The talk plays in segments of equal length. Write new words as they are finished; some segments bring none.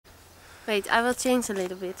Wait, I will change a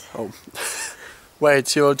little bit. Oh. Wait,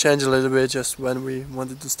 she will change a little bit just when we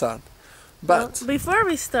wanted to start. But well, before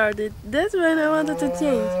we started, that's when I wanted to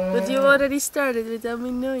change. But you already started without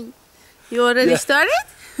me knowing. You already started?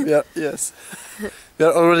 yeah, yes. We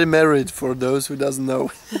are already married, for those who doesn't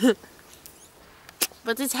know.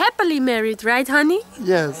 But it's happily married, right, honey?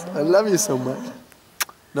 Yes, I love you so much.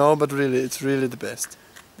 No, but really, it's really the best.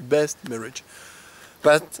 Best marriage.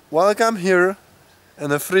 But welcome here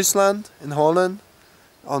in Friesland, in Holland,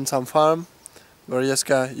 on some farm where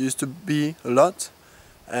Jeska used to be a lot.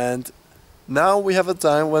 And now we have a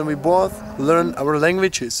time when we both learn our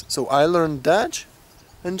languages. So I learned Dutch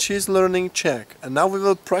and she's learning Czech. And now we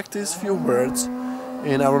will practice few words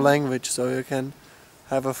in our language so you can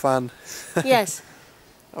have a fun. Yes.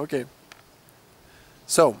 Okay.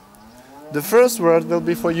 So, the first word will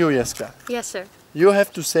be for you, Jeska. Yes, sir. You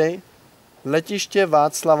have to say Letiště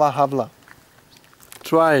Václava Havla.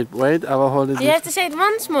 Try it. Wait, I will hold it. You have to say it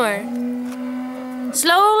once more.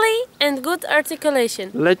 Slowly and good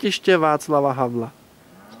articulation. Letiště Václava Havla.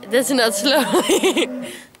 That's not slowly.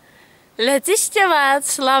 Letiště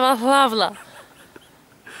Václava Havla.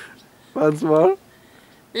 Once more.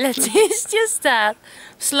 Letiště staat.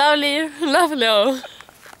 Slowly, lovely.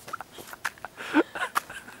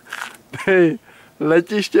 Hey,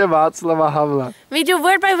 Letiště Václava Havla. We do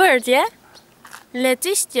word by word, yeah?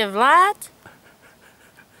 Letiště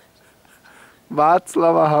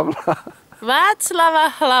Václava Havla. Václava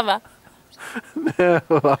Hlava. Ne,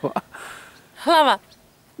 Hlava. Hlava.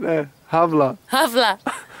 Ne, Havla. Havla.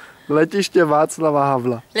 Letiště Václava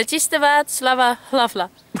Havla. Letiště Václava Hlavla.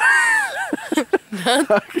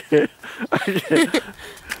 Okay, okay.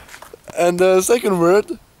 And the second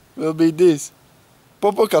word will be this.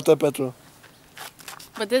 Popocatépetl.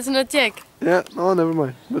 But that's not Czech. Yeah, no, never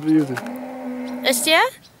mind. But we use it. Ještě?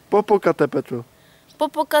 Popocatépetl.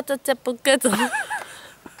 Popocatépetl.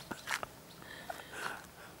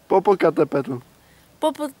 Popocatépetl.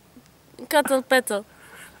 Popocatépetl.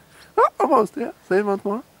 Oh, almost, yeah. Say it once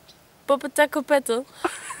more. Popocatépetl.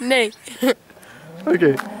 Nee.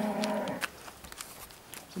 Okay.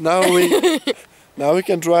 Now we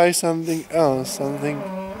can try something else, something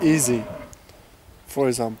easy. For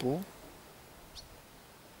example,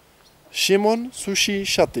 Szymon sushi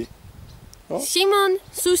shati. Oh. Szymon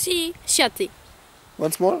sushi shati.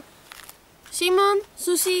 Once more. Szymon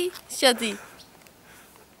sushi shati.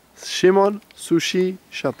 Szymon sushi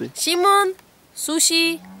shati. Szymon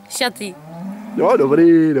sushi shati. Oh,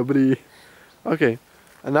 dobrý, dobrý. Okay,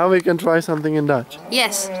 and now we can try something in Dutch.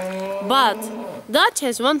 Yes, but Dutch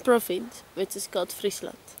has one province, which is called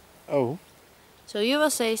Friesland. Oh. So you will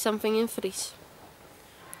say something in Fries.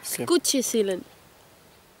 Okay. Skoetjeszielen.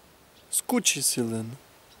 Skoetjeszielen.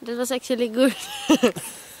 That was actually good.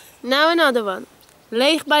 Now another one.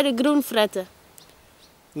 Leeg bij de groenfretten.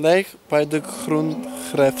 Leeg bij de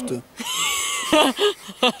groengrefte.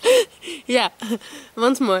 Yeah,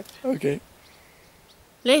 once more. Okay.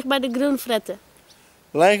 Leeg bij de groenfretten.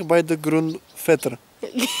 Leeg bij de groenvetter.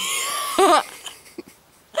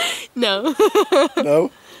 No. No?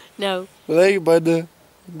 No. Leeg bij de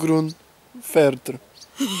groenverter.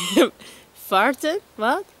 Varten?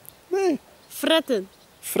 Wat? Nee. Fretten.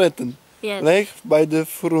 Fretten. Yes. Leeg bij de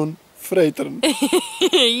groenvreteren.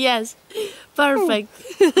 Yes. Perfect.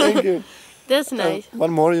 Thank you. That's nice.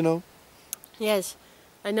 One more, you know. Yes.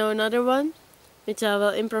 I know another one, which I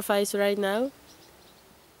will improvise right now.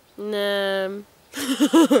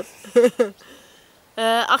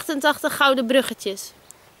 88 gouden bruggetjes.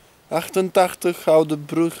 88 gouden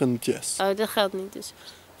bruggentjes. Oh, dat geldt niet dus.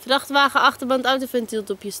 Vrachtwagen achterband autoventiel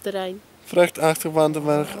op je terrein.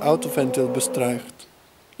 Vrachtachterwagenweg autoventiel bestruikt.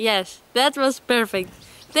 Yes, that was perfect.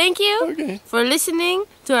 Thank you for listening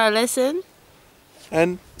to our lesson.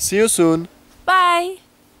 And see you soon. Bye.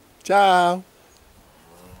 Ciao.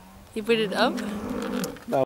 You put it up?